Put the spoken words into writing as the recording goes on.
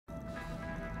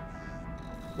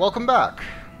Welcome back.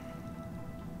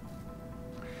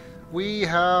 We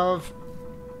have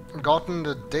gotten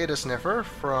the data sniffer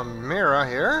from Mira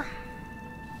here,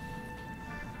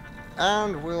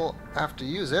 and we'll have to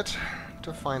use it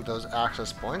to find those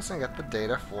access points and get the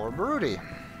data for Baruti.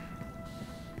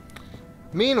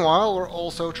 Meanwhile, we're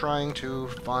also trying to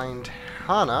find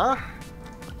Hanna.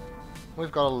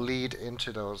 We've got to lead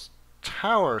into those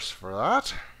towers for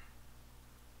that.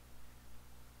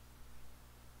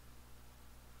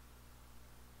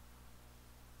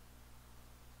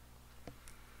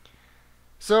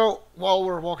 So, while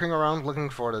we're walking around looking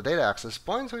for the data access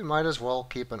points, we might as well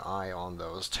keep an eye on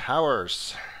those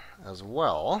towers as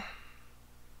well.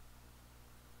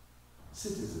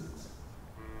 Citizens,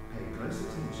 pay close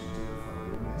attention to the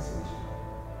following message.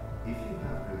 If you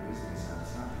have no business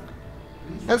outside,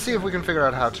 please And see if we can figure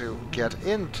out how to get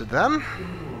into them.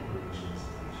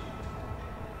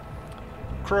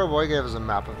 Crowboy gave us a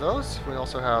map of those. We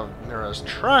also have Mira's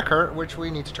tracker, which we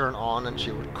need to turn on, and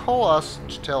she would call us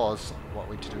to tell us what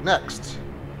we need to do next.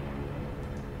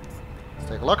 Let's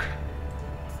take a look.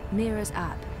 Mira's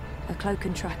app, a cloak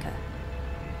and tracker.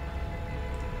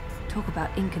 Talk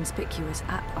about inconspicuous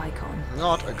app icon.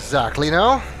 Not exactly,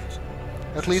 no.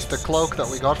 At least the cloak that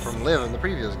we got from Liv in the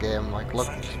previous game, like, looked...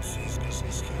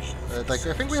 like,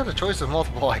 I think we had a choice of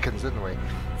multiple icons, didn't we?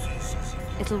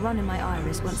 It'll run in my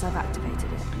iris once I've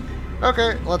activated it.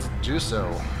 Okay, let's do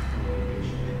so.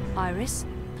 Iris,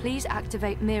 please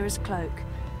activate Mira's cloak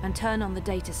and turn on the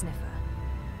data sniffer.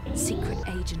 Secret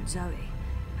Agent Zoe.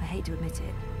 I hate to admit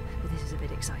it, but this is a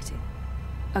bit exciting.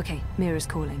 Okay, Mira's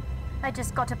calling. I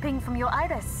just got a ping from your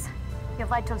iris. Your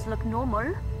vitals look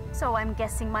normal, so I'm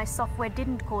guessing my software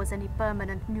didn't cause any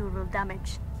permanent neural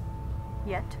damage.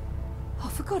 Yet. Oh,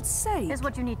 for God's sake! Here's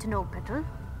what you need to know, Petal.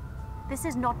 This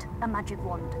is not a magic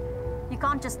wand. You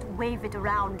can't just wave it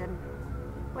around and...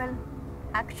 well,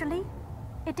 actually,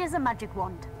 it is a magic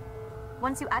wand.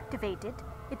 Once you activate it,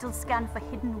 it'll scan for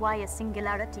hidden wire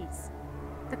singularities.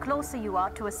 The closer you are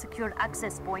to a secure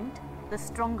access point, the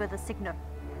stronger the signal.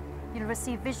 You'll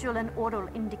receive visual and oral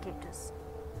indicators.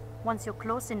 Once you're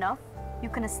close enough, you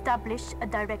can establish a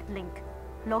direct link.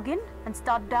 Log in and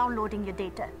start downloading your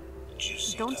data.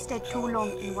 Don't stay too long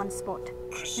in one spot.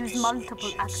 Use multiple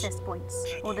access points,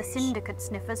 or the syndicate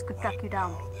sniffers could track you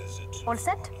down. All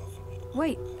set?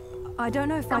 Wait, I don't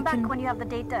know if Come I can... back when you have the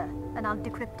data, and I'll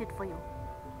decrypt it for you.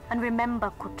 And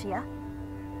remember, Kutia,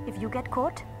 if you get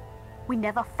caught, we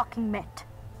never fucking met.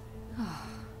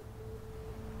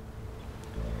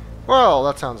 Well,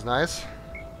 that sounds nice.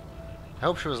 I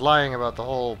hope she was lying about the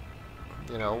whole,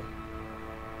 you know,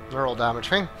 neural damage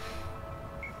thing.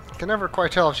 Can never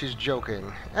quite tell if she's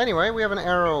joking. Anyway, we have an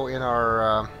arrow in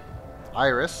our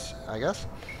iris, I guess.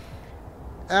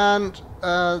 And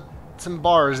some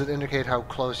bars that indicate how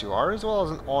close you are, as well as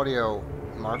an audio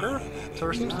marker. So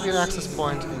there seems to be an access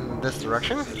point in this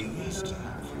direction.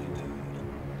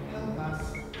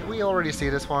 We already see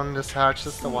this one, this hatch.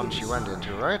 This is the one she went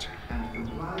into, right?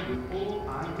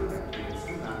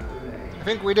 I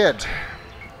think we did.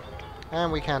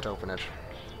 And we can't open it.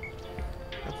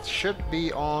 It should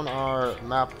be on our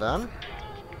map then.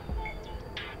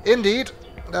 Indeed,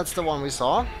 that's the one we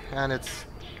saw, and it's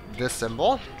this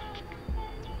symbol.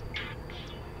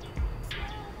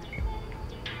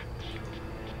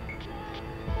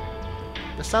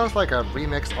 This sounds like a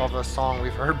remix of a song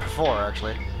we've heard before,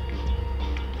 actually.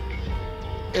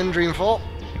 In Dreamfall.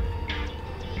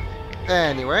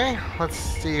 Anyway, let's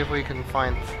see if we can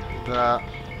find the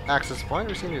access point.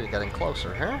 We seem to be getting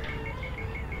closer here.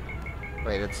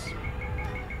 Wait, it's...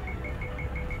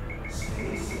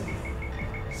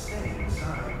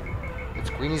 it's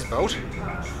Queenie's boat?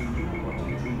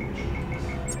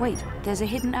 Wait, there's a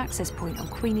hidden access point on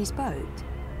Queenie's boat?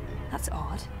 That's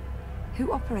odd.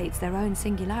 Who operates their own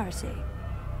singularity?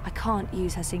 I can't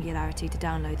use her singularity to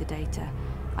download the data.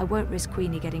 I won't risk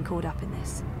Queenie getting caught up in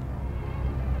this.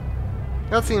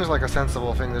 That seems like a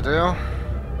sensible thing to do.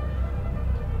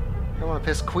 Don't want to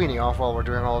piss Queenie off while we're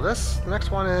doing all of this. The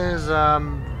next one is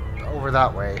over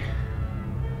that way.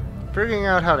 Figuring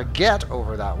out how to get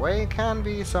over that way can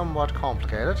be somewhat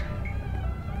complicated.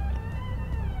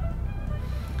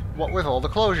 What with all the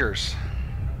closures?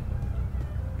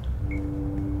 I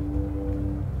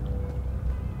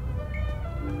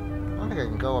don't think I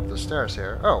can go up the stairs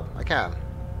here. Oh, I can.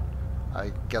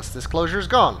 I guess this closure's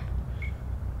gone.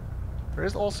 There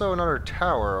is also another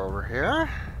tower over here.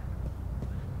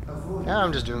 Yeah,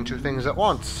 I'm just doing two things at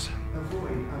once.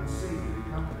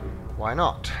 Why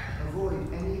not?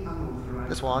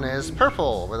 This one is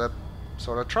purple with a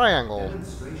sort of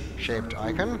triangle-shaped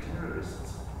icon.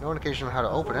 No indication of how to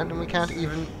open it, and we can't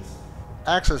even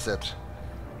access it.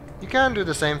 You can do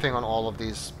the same thing on all of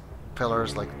these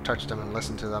pillars, like touch them and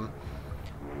listen to them.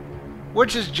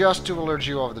 Which is just to alert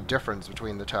you of the difference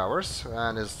between the towers,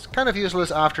 and is kind of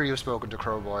useless after you've spoken to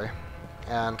Crowboy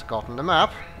and gotten the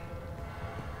map.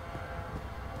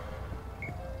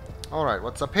 Alright,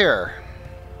 what's up here?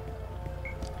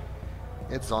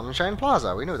 It's Sonnenschein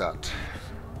Plaza, we knew that.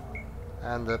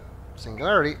 And the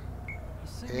singularity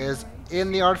is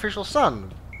in the artificial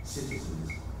sun.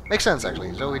 Makes sense,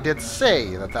 actually. So we did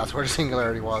say that that's where the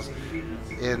singularity was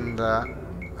in the,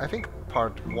 I think,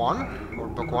 part 1, or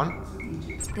book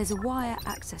 1. There's a wire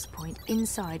access point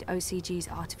inside OCG's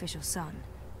artificial sun,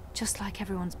 just like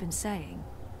everyone's been saying.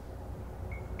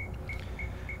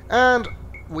 And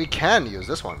we can use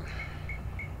this one.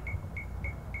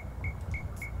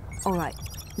 Alright,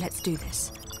 let's do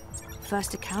this.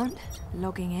 First account,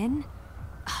 logging in.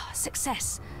 Ah,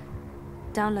 success!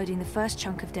 Downloading the first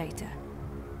chunk of data.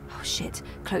 Oh shit,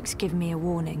 Cloak's given me a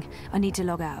warning. I need to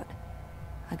log out.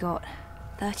 I got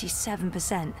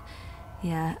 37%.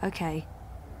 Yeah, okay.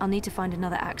 I'll need to find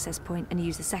another access point and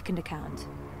use the second account.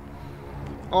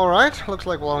 Alright, looks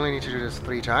like we'll only need to do this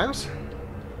 3 times.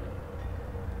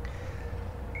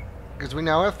 Because we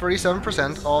now have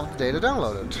 37% of the data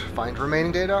downloaded. Find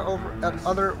remaining data over at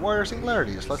other wire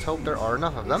singularities. Let's hope there are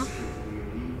enough of them.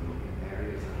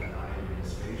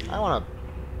 I want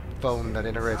a phone that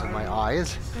integrates with my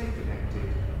eyes.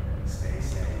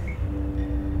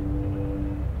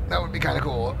 That would be kind of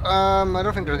cool. I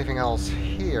don't think there's anything else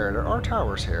here. There are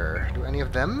towers here. Do any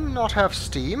of them not have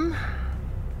steam?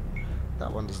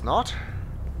 That one does not.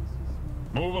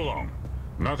 Move along.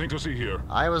 Nothing to see here.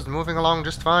 I was moving along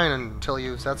just fine until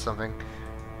you said something.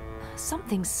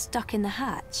 Something's stuck in the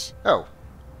hatch. Oh.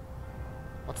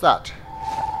 What's that?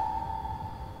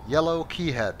 Yellow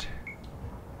keyhead.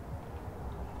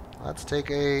 Let's take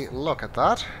a look at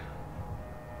that.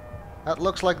 That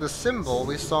looks like the symbol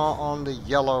we saw on the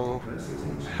yellow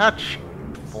hatch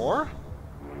before.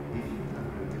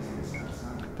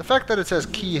 The fact that it says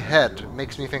keyhead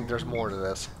makes me think there's more to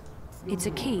this. It's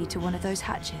a key to one of those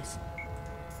hatches.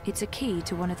 It's a key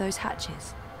to one of those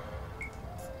hatches.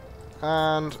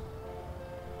 And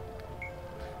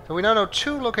so we now know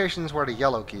 2 locations where the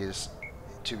yellow key is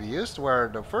to be used, where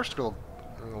the first girl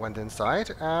went inside,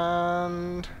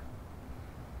 and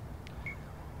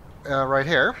right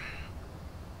here.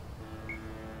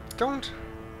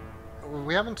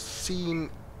 We haven't seen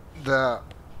the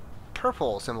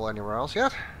purple symbol anywhere else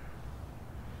yet.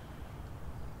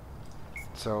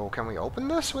 So can we open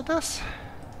this with this?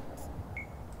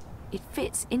 It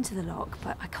fits into the lock,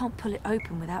 but I can't pull it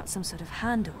open without some sort of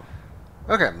handle.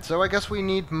 Okay, so I guess we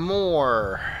need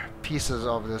more pieces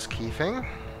of this key thing.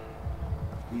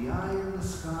 The eye in the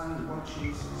sky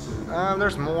watches.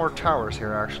 There's more towers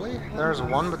here, actually. There's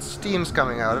one, but steam's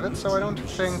coming out of it, so I don't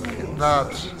think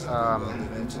that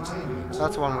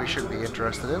that's one we should be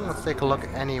interested in. Let's take a look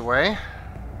anyway.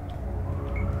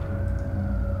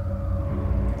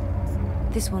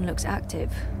 This one looks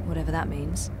active, whatever that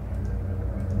means.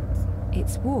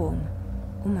 It's warm,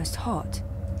 almost hot.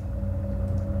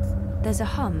 There's a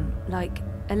hum, like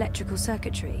electrical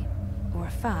circuitry, or a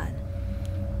fan.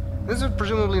 This would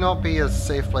presumably not be a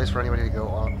safe place for anybody to go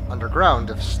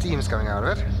underground if steam's coming out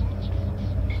of it.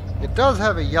 It does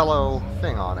have a yellow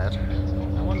thing on it.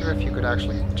 I wonder if you could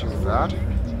actually do that.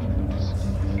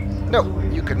 No,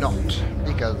 you could not,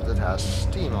 because it has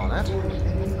steam on it.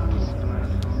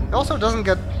 It also doesn't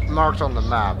get marked on the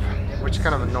map, which is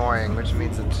kind of annoying, which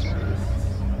means that...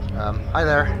 hi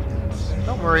there.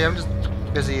 Don't worry, I'm just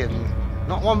busy in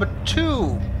not 1 but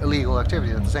 2 illegal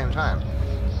activities at the same time.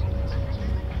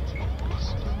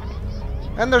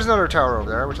 And there's another tower over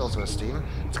there, which also has steam.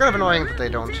 It's kind of annoying that they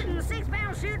don't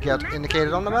get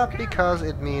indicated on the map, because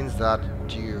it means that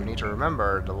you need to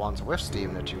remember the ones with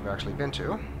steam that you've actually been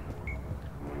to.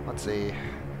 Let's see.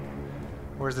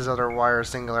 Where's this other wire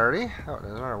singularity? Oh,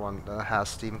 there's another one that has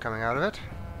steam coming out of it.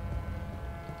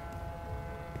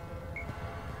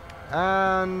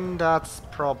 And that's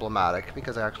problematic,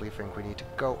 because I actually think we need to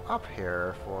go up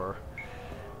here for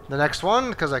the next one,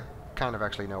 because I kind of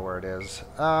actually know where it is.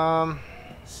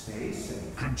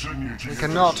 We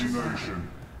cannot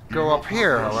go up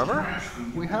here, however.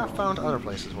 We have found other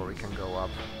places where we can go up.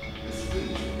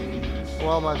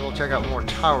 Well, might as well check out more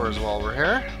towers while we're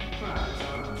here.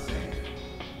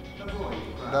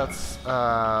 That's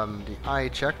the eye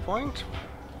checkpoint,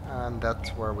 and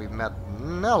that's where we met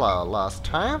Nella last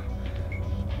time.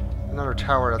 Another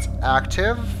tower that's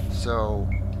active, so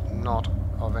not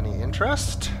of any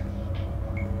interest.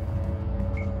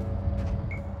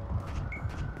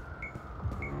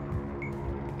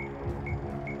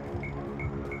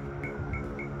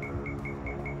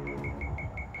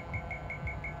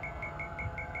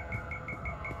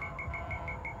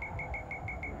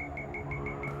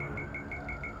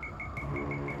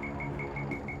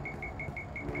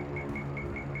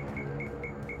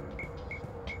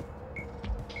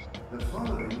 The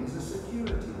following is a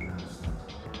security announcement.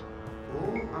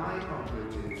 All eye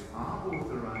operatives are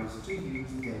authorized to use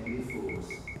deadly force.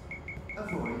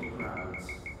 Avoid crowds.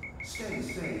 Stay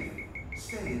safe.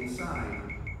 Stay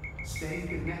inside. Stay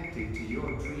connected to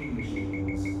your dream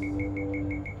machines.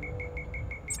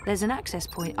 There's an access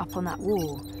point up on that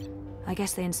wall. I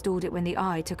guess they installed it when the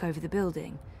Eye took over the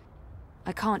building.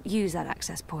 I can't use that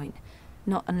access point.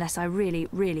 Not unless I really,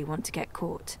 really want to get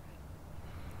caught.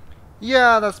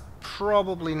 Yeah, that's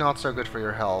probably not so good for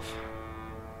your health.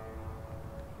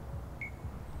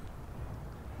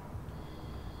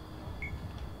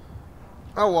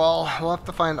 Oh well, we'll have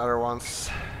to find other ones.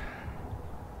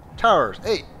 Towers.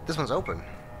 Hey, this one's open.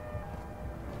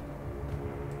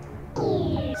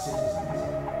 Citizens,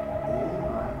 all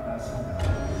eye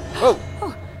personnel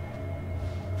Whoa!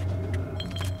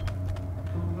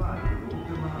 comply with all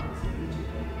demands immediately.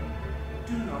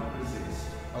 Do not resist.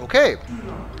 Okay, Do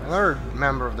not press another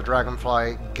member of the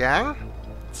Dragonfly gang.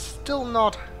 Still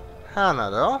not Hanna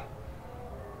though.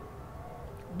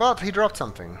 But he dropped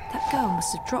something. That girl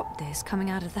must have dropped this coming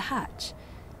out of the hatch.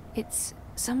 It's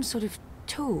some sort of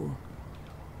tool.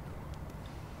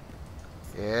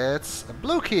 It's a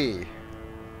blue key.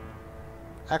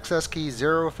 Access key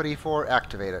 034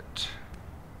 activated.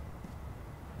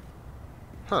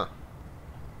 Huh.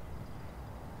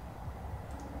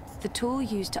 The tool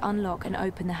used to unlock and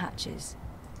open the hatches.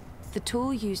 The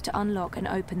tool used to unlock and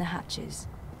open the hatches.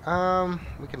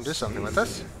 We can do something with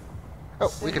this.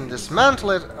 Oh, we can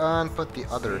dismantle it and put the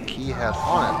other key head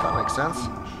on it. That makes sense.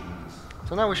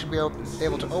 So now we should be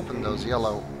able to open those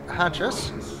yellow hatches.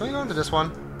 Going on to this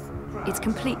one. It's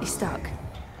completely stuck.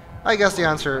 I guess the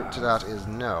answer to that is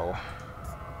no.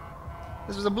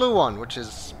 This was a blue one, which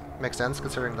makes sense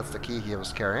considering that's the key he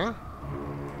was carrying.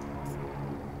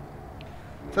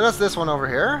 So that's this one over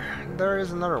here. There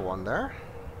is another one there.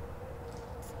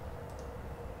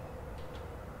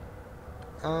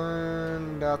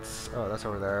 And that's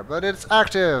over there. But it's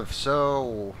active,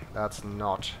 so that's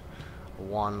not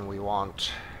one we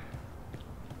want.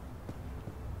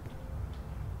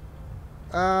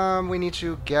 We need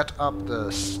to get up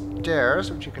the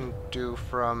stairs, which you can do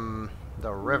from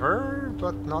the river,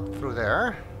 but not through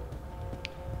there.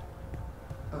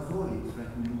 Avoid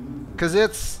threatening movement. Because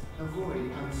it's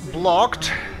Avoid unsafe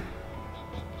blocked.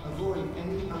 Avoid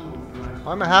any unauthorized.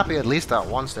 I'm happy at least that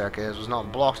one staircase was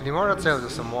not blocked anymore. That saves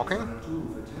us some walking. A tool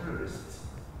for terrorists.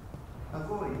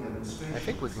 Avoid demonstrations. I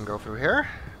think we can go through here.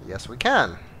 Yes, we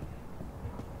can.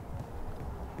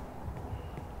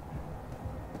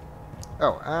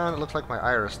 Oh, and it looks like my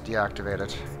iris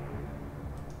deactivated.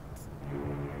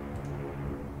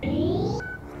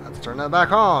 Let's turn that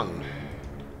back on.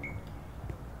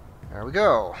 There we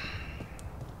go.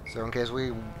 So in case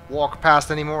we walk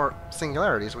past any more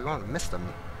singularities, we won't miss them.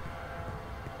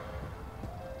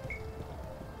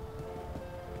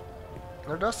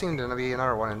 There does seem to be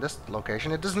another one in this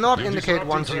location. It does not You're indicate disrupting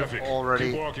ones you've traffic.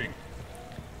 already Keep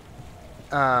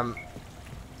walking.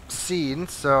 seen,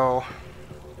 so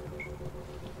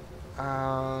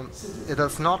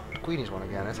that's not Queenie's one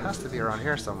again. It has to be around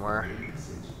here somewhere.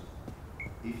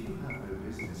 If you have no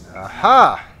business outside,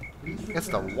 Aha! It's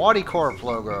the Wadi Corp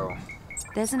logo.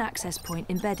 There's an access point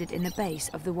embedded in the base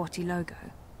of the Watty logo.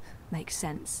 Makes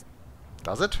sense.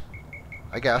 Does it?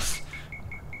 I guess.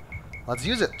 Let's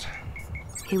use it.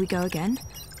 Here we go again.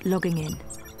 Logging in.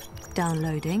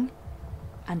 Downloading.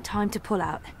 And time to pull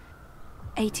out.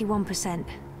 81%.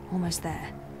 Almost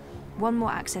there. One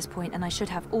more access point and I should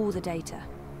have all the data.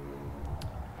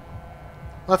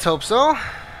 Let's hope so.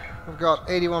 We've got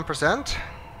 81%.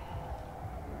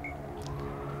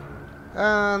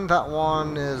 And that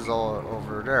one is all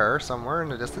over there somewhere in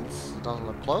the distance. It doesn't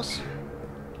look close.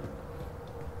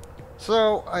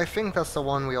 So I think that's the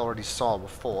one we already saw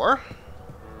before,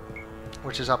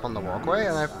 which is up on the walkway,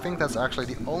 and I think that's actually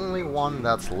the only one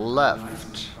that's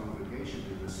left. congregation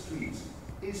in the streets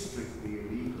is strictly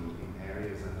illegal in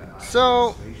areas under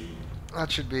So administration.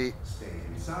 that should be Stay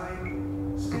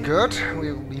inside. Stay good.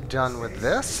 away. We'll be done with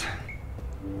this.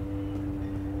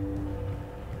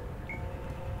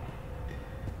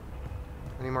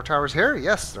 Any more towers here?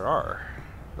 Yes, there are.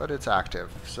 But it's active,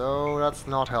 so that's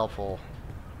not helpful.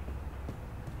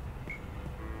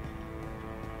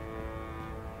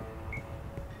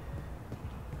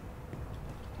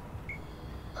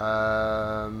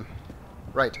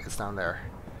 Right, it's down there.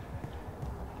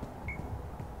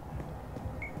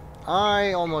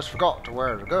 I almost forgot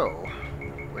where to go,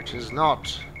 which is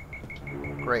not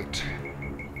great.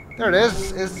 There it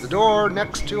is the door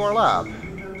next to our lab.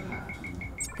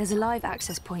 There's a live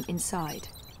access point inside.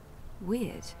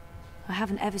 Weird. I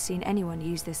haven't ever seen anyone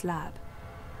use this lab.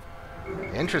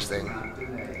 Interesting.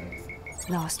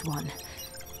 Last one.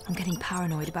 I'm getting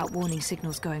paranoid about warning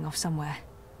signals going off somewhere.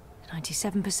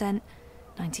 97%,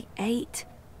 98.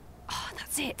 Oh,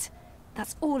 that's it.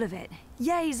 That's all of it.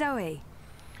 Yay, Zoe.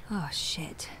 Oh,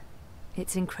 shit.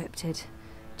 It's encrypted.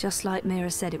 Just like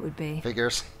Mira said it would be.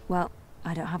 Figures. Well,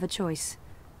 I don't have a choice.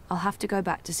 I'll have to go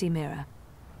back to see Mira.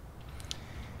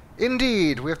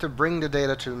 Indeed, we have to bring the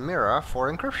data to Mira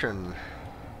for encryption.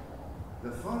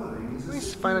 The following is Can we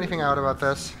find anything out about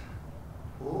this?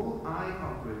 all eye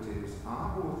operatives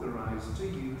are authorized to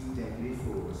use deadly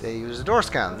force. They use a door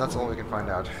scan, that's all we can find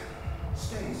out.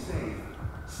 Stay safe.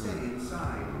 Stay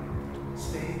inside.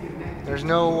 Stay connected. There's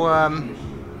no,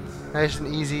 nice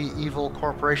and easy evil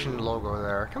corporation logo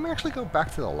there. Can we actually go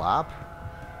back to the lab?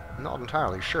 I'm not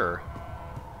entirely sure.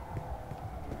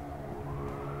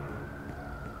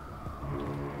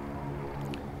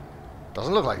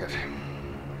 Doesn't look like it.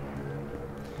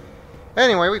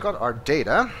 Anyway, we got our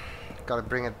data. Gotta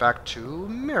bring it back to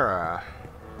Mira.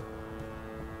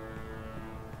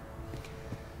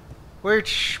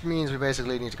 Which means we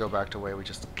basically need to go back to where we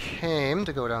just came,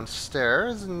 to go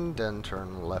downstairs and then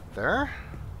turn left there.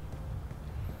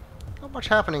 Not much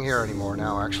happening here anymore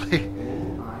now, actually.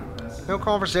 No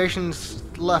conversations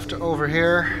left over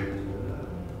here.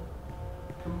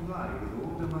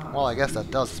 Well, I guess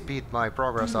that does speed my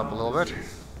progress up a little bit.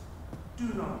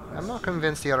 I'm not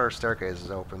convinced the other staircase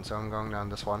is open, so I'm going down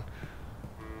this one.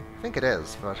 I think it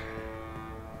is, but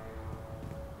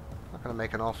not gonna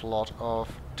make an awful lot of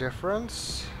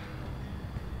difference.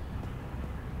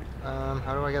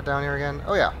 How do I get down here again?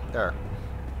 Oh yeah, there.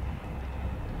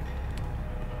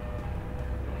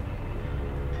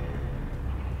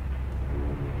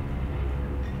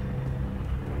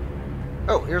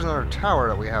 Oh, here's another tower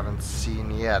that we haven't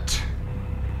seen yet.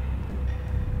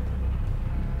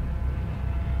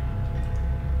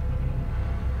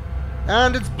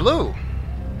 And it's blue.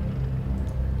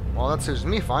 Well, that suits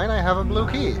me fine. I have a blue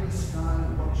key.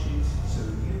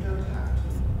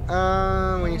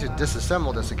 We need to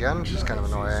disassemble this again, which is kind of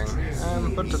annoying.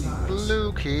 And put the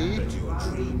blue key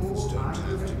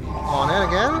on in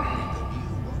again.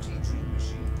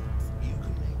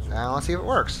 Now let's see if it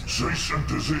works. Cease and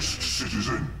desist,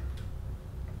 citizen.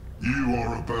 You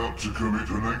are about to commit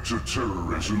an act of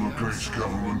terrorism against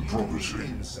government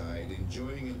property.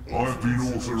 I've been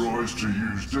authorized to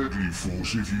use deadly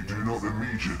force if you do not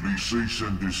immediately cease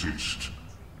and desist.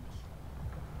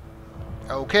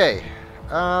 Okay.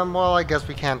 Well, I guess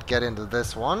we can't get into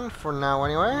this one for now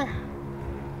anyway.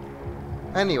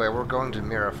 Anyway, we're going to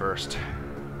Mira first.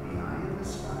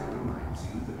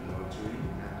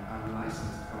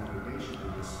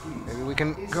 Maybe we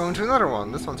can go into another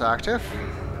one. This one's active.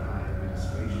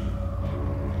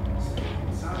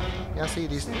 Yeah, see,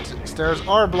 these stairs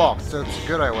are blocked, so it's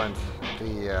good I went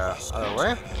the other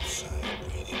way.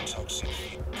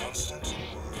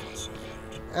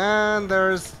 And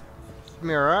there's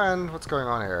Mira, and what's going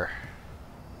on here?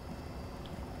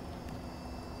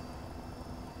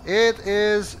 It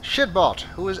is Shitbot,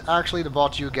 who is actually the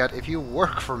bot you get if you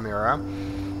work for Mira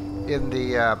in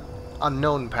the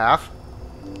unknown path.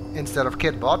 Instead of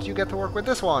Kitbot, you get to work with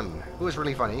this one, who is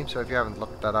really funny, so if you haven't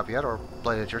looked that up yet or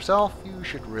played it yourself, you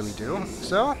should really do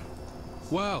so.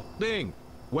 Well, ding!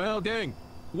 Well, ding!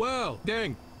 Well,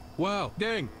 ding! Well,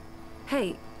 ding!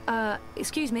 Hey,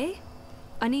 excuse me?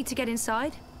 I need to get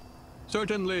inside?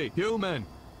 Certainly, human.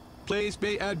 Please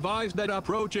be advised that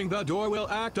approaching the door will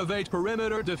activate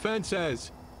perimeter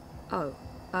defenses. Oh,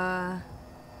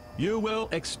 You will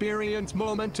experience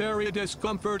momentary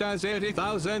discomfort as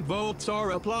 80,000 volts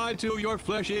are applied to your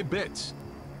fleshy bits.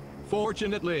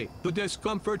 Fortunately, the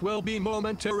discomfort will be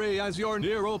momentary as your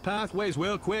neural pathways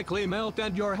will quickly melt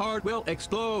and your heart will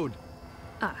explode.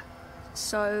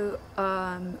 so,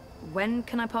 when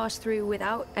can I pass through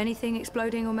without anything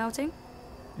exploding or melting?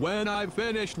 When I've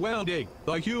finished welding,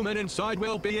 the human inside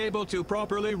will be able to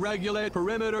properly regulate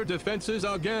perimeter defenses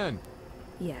again.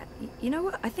 Yeah, you know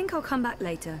what? I think I'll come back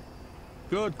later.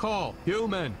 Good call,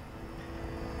 human.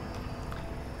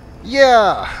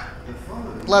 Yeah!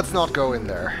 Let's not go in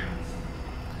there.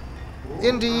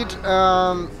 Indeed,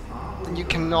 you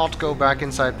cannot go back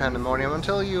inside Pandemonium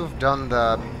until you've done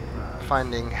the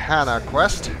Finding Hanna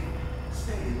quest.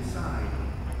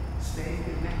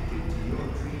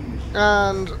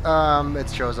 And it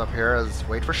shows up here as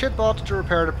wait for Shitbot to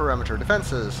repair the perimeter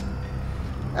defenses.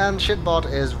 And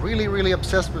Shitbot is really, really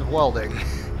obsessed with welding.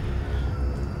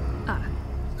 Oh.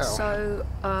 So,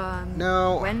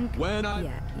 No. When I...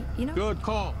 Yeah, you know... Good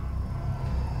call.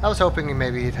 I was hoping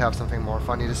maybe he'd have something more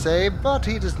funny to say, but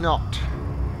he does not.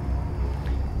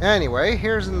 Anyway,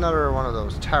 here's another one of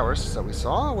those towers that we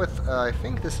saw with, I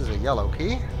think this is a yellow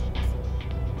key.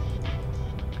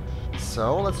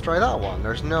 So, let's try that one.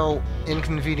 There's no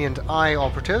inconvenient eye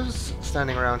operatives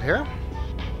standing around here.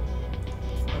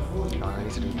 Oh, I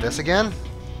need to do this again.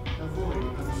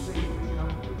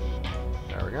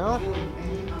 There we go.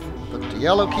 Put the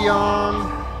yellow key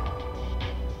on.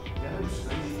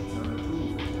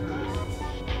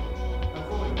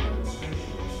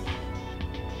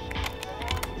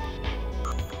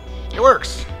 It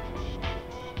works!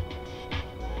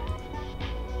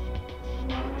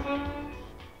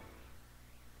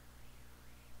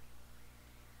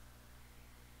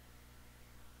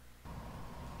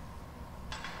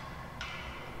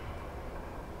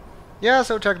 Yeah,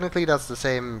 so technically that's the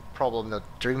same problem that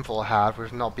Dreamfall had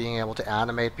with not being able to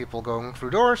animate people going through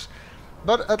doors,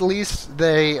 but at least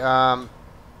they, you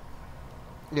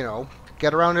know,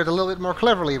 get around it a little bit more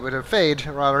cleverly with a fade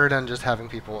rather than just having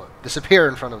people disappear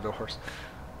in front of doors.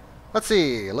 Let's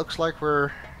see, looks like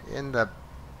we're in the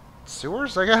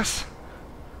sewers, I guess?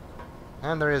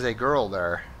 And there is a girl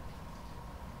there.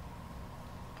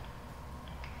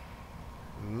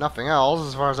 Nothing else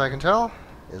as far as I can tell.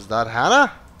 Is that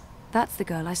Hanna? That's the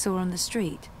girl I saw on the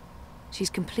street. She's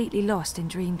completely lost in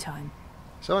dream time.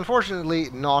 So unfortunately,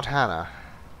 not Hanna.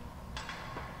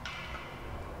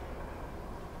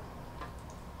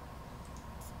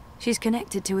 She's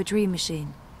connected to a dream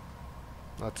machine.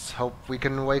 Let's hope we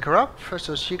can wake her up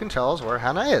so she can tell us where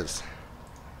Hanna is.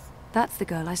 That's the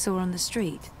girl I saw on the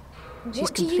street. She's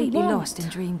What do you completely want? lost in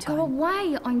dream time. Go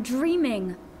away, I'm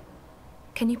dreaming.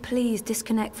 Can you please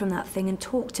disconnect from that thing and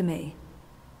talk to me?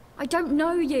 I don't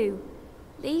know you.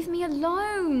 Leave me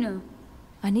alone.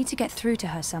 I need to get through to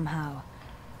her somehow.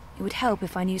 It would help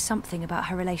if I knew something about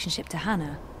her relationship to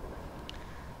Hanna.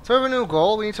 So we have a new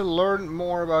goal. We need to learn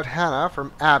more about Hanna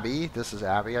from Abby. This is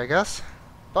Abby, I guess.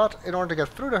 But in order to get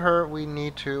through to her, we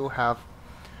need to have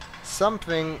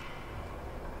something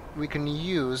we can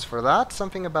use for that.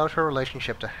 Something about her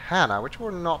relationship to Hanna, which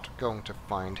we're not going to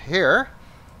find here.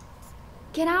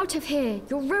 Get out of here.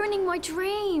 You're ruining my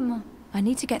dream. I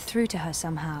need to get through to her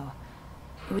somehow.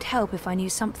 It would help if I knew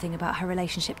something about her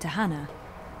relationship to Hanna.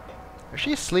 Is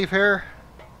she asleep here?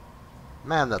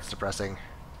 Man, that's depressing.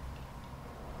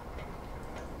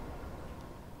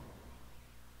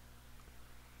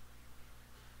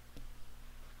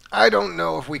 I don't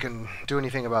know if we can do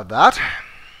anything about that.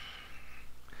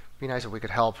 Be nice if we could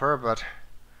help her, but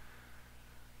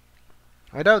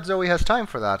I doubt Zoe has time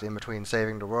for that in between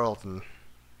saving the world and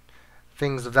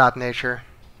things of that nature.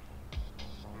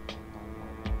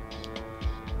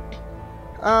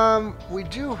 We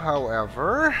do,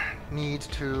 however, need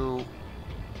to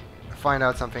find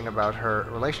out something about her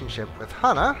relationship with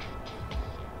Hanna.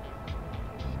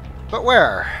 But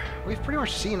where? We've pretty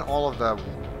much seen all of the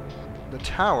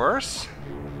towers.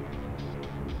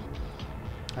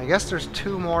 I guess there's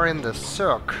two more in the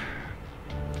Sook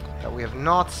that we have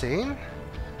not seen.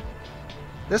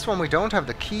 This one we don't have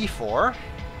the key for.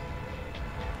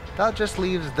 That just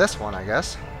leaves this one, I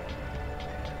guess.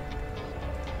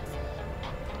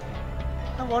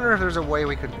 I wonder if there's a way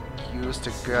we could use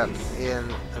to get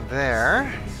in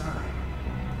there.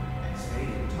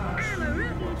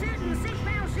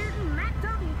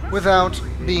 Without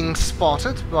being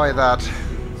spotted by that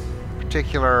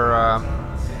particular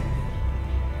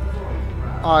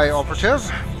eye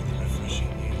operative.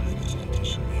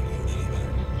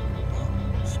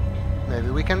 Maybe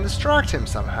we can distract him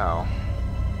somehow.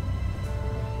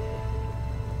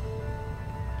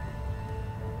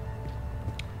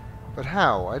 But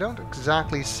how? I don't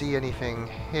exactly see anything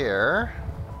here.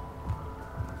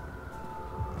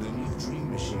 The new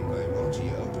dream machine by Monty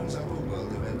opens up a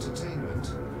world of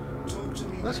entertainment. Talk to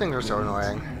me. Those things are so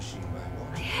annoying.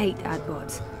 I hate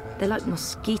adbots. They're like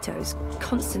mosquitoes,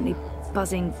 constantly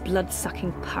buzzing,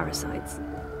 blood-sucking parasites.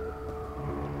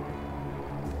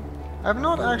 I've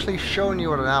not actually shown you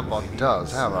what an adbot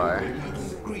does, have I?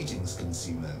 Greetings,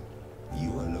 consumer.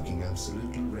 You are looking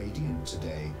absolutely radiant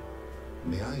today.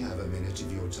 May I have a minute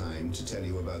of your time to tell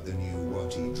you about the new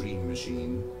Watty dream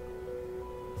machine?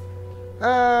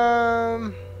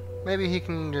 Maybe he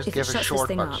can just If give it a shuts this short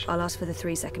thing up, bunch. I'll ask for the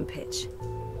 3-second pitch.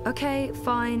 Okay,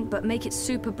 fine, but make it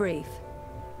super brief.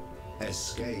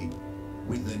 Escape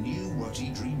with the new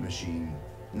Watty dream machine.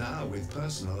 Now with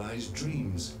personalized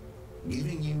dreams,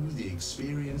 giving you the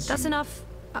experience. That's enough.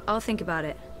 I'll think about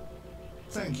it.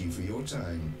 Thank you for your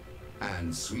time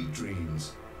and sweet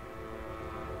dreams.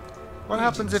 What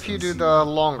happens if you do the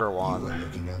longer You are one?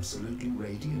 looking absolutely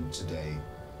radiant today.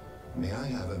 May I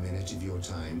have a minute of your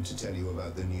time to tell you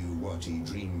about the new Watty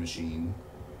dream machine?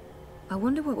 I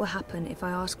wonder what will happen if I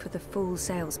ask for the full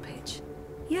sales pitch.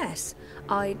 Yes,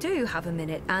 I do have a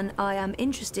minute, and I am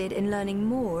interested in learning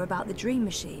more about the Dream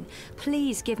Machine.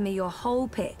 Please give me your whole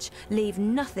pitch. Leave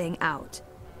nothing out.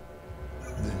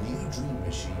 The new Dream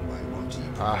Machine by Monty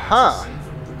Aha! provides a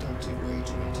safe and productive way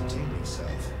to entertain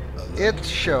yourself. It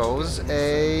shows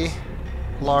a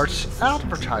large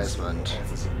advertisement.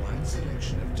 Offers a wide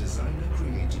selection of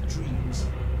designer-created dreams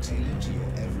tailored to your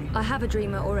every. I have a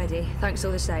dreamer already, thanks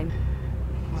all the same.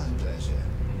 My pleasure.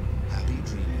 Happy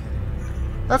dreaming.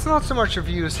 That's not so much of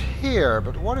use here,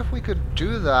 but what if we could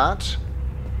do that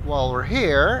while we're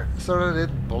here so that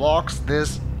it blocks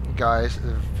this guy's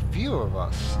view of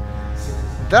us?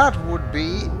 That would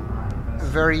be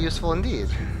very useful indeed.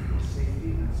 The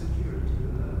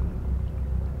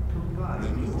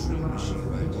new Dream Machine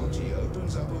by Monty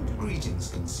opens up open. Greetings,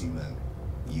 consumer.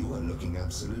 You are looking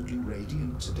absolutely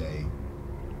radiant today.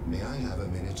 May I have a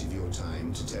minute of your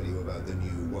time to tell you about the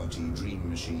new Watty Dream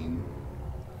Machine?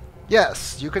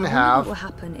 Yes, you can I wonder have what will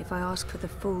happen if I ask for the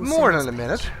full more sales than a pitch.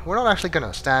 minute. We're not actually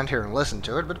going to stand here and listen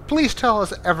to it, but please tell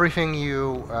us everything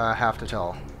you have to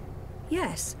tell.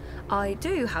 Yes, I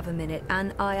do have a minute,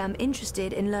 and I am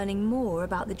interested in learning more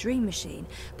about the Dream Machine.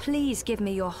 Please give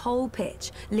me your whole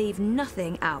pitch. Leave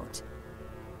nothing out.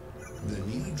 The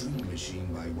new Dream Machine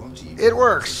by Watty. It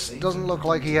works. Doesn't look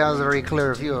like he has a very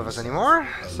clear view of us anymore,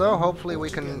 so hopefully we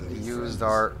can use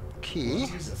our key,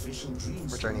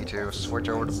 which I need to switch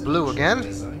over to blue again.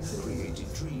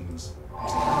 Designer-created dreams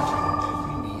tailored to your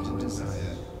every need and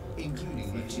desire,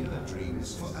 including mature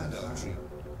dreams for adult dreams.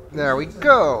 There we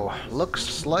go.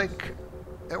 Looks like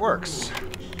it works.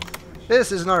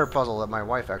 This is another puzzle that my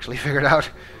wife actually figured out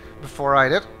before I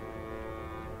did.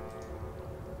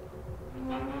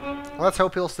 Let's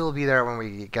hope he'll still be there when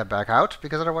we get back out,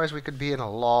 because otherwise we could be in a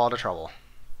lot of trouble.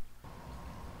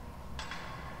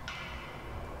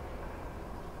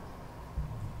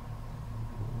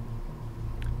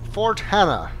 Fort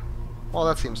Hanna. Well,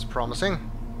 that seems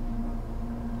promising.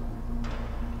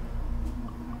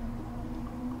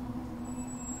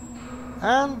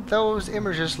 And those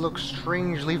images look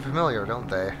strangely familiar, don't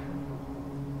they?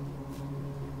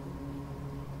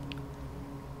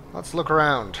 Let's look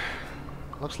around.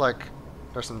 Looks like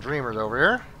there's some dreamers over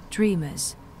here.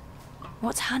 Dreamers.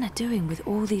 What's Hanna doing with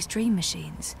all these dream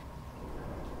machines?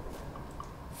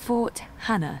 Fort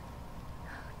Hanna.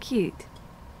 Cute.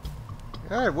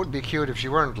 Yeah, it would be cute if she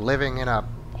weren't living in a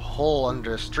hole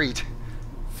under a street.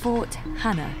 Fort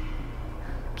Hanna.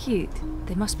 Cute.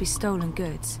 They must be stolen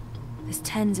goods. There's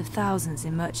tens of thousands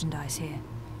in merchandise here.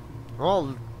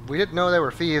 Well, we didn't know they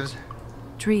were thieves.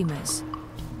 Dreamers.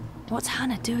 What's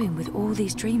Hanna doing with all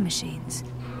these dream machines?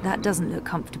 That doesn't look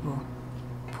comfortable.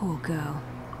 Poor girl.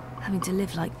 Having to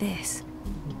live like this.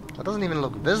 That doesn't even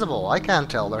look visible. I can't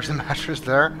tell there's a mattress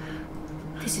there.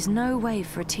 This is no way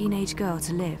for a teenage girl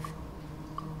to live.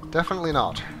 Definitely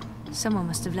not. Someone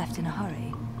must have left in a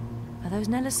hurry. Are those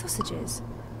Nella's sausages?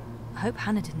 I hope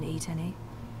Hanna didn't eat any.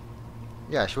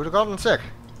 Yeah, she would have gotten sick.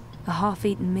 A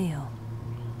half-eaten meal.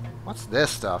 What's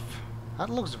this stuff? That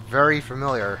looks very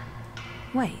familiar.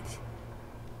 Wait.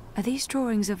 Are these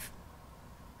drawings of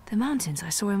the mountains I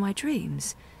saw in my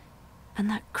dreams? And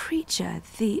that creature,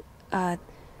 the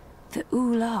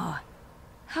Ula.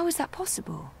 How is that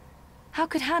possible? How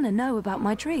could Hanna know about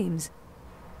my dreams?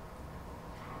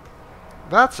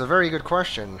 That's a very good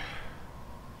question.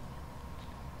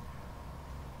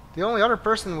 The only other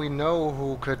person we know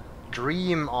who could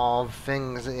dream of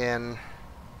things in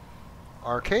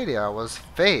Arcadia was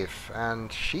Faith,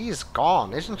 and she's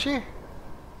gone, isn't she?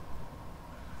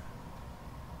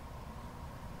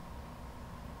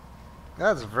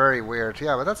 That's very weird.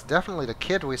 Yeah, but that's definitely the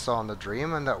kid we saw in the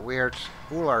dream, and that weird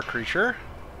Ular creature.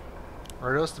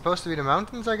 Are those supposed to be the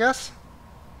mountains, I guess?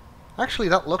 Actually,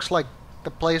 that looks like the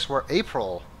place where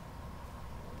April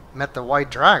met the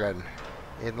White Dragon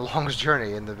in Long's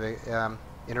Journey in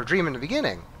her dream in the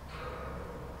beginning.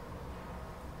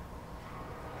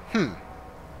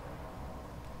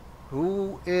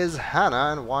 Who is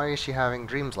Hanna, and why is she having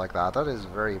dreams like that? That is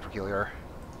very peculiar.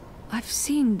 I've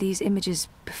seen these images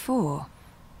before.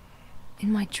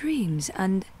 In my dreams,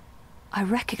 and I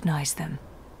recognize them.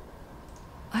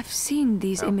 I've seen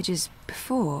these images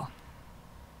before.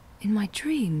 In my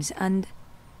dreams, and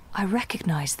I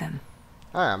recognize them.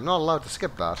 I am not allowed to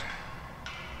skip that.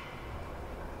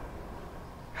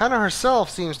 Hanna herself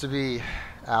seems to be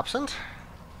absent.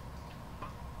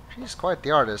 She's quite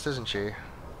the artist, isn't she?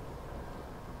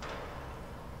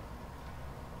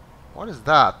 What is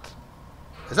that?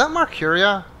 Is that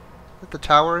Mercuria? Is that the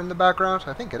tower in the background?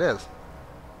 I think it is.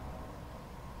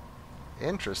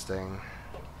 Interesting.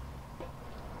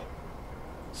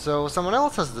 So someone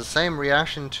else has the same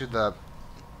reaction to the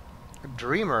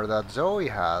dreamer that Zoe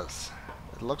has,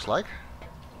 it looks like.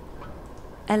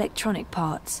 Electronic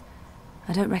parts.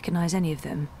 I don't recognize any of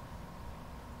them.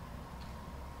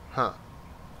 Huh.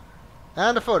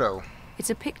 And a photo. It's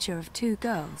a picture of two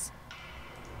girls.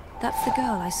 That's the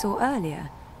girl I saw earlier.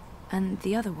 And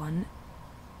the other one...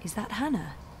 Is that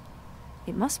Hanna?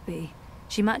 It must be.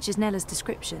 She matches Nella's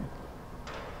description.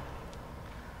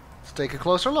 Let's take a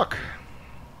closer look.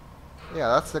 Yeah,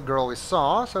 that's the girl we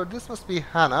saw, so this must be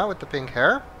Hanna with the pink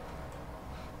hair.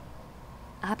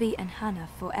 Abby and Hanna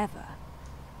forever.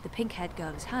 The pink-haired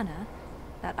girl is Hanna.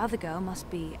 That other girl must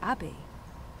be Abby.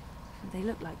 They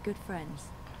look like good friends.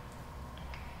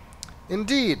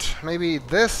 Indeed. Maybe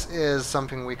this is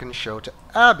something we can show to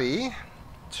Abby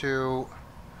to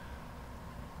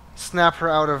snap her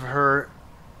out of her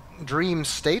dream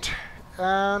state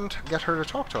and get her to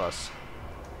talk to us.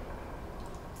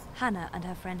 Hanna and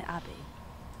her friend Abby.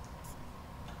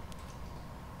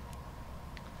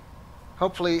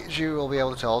 Hopefully she will be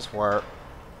able to tell us where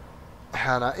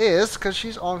Hanna is, because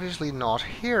she's obviously not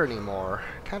here anymore.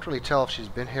 Can't really tell if she's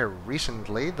been here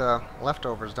recently. The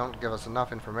leftovers don't give us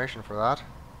enough information for that.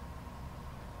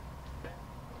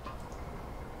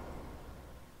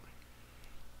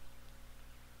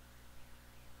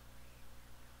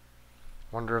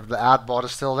 Wonder if the ad bot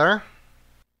is still there.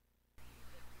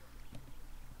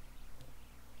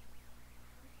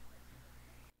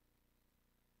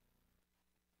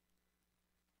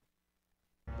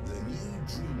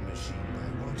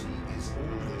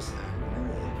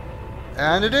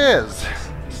 And it is!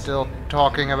 Still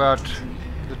talking about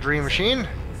the Dream Machine.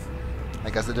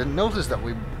 I guess I didn't notice that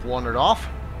we wandered off.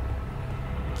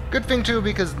 Good thing too,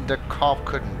 because the cop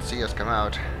couldn't see us come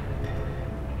out.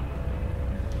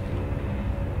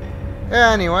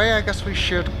 Anyway, I guess we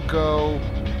should go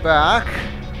back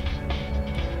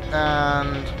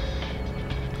and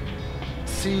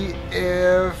see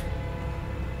if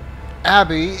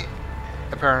Abby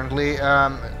apparently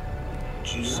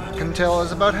can tell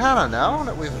us about Hanna now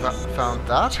that we've found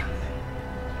that.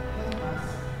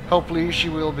 Hopefully she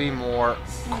will be more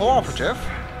cooperative,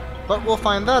 but we'll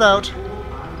find that out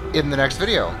in the next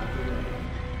video.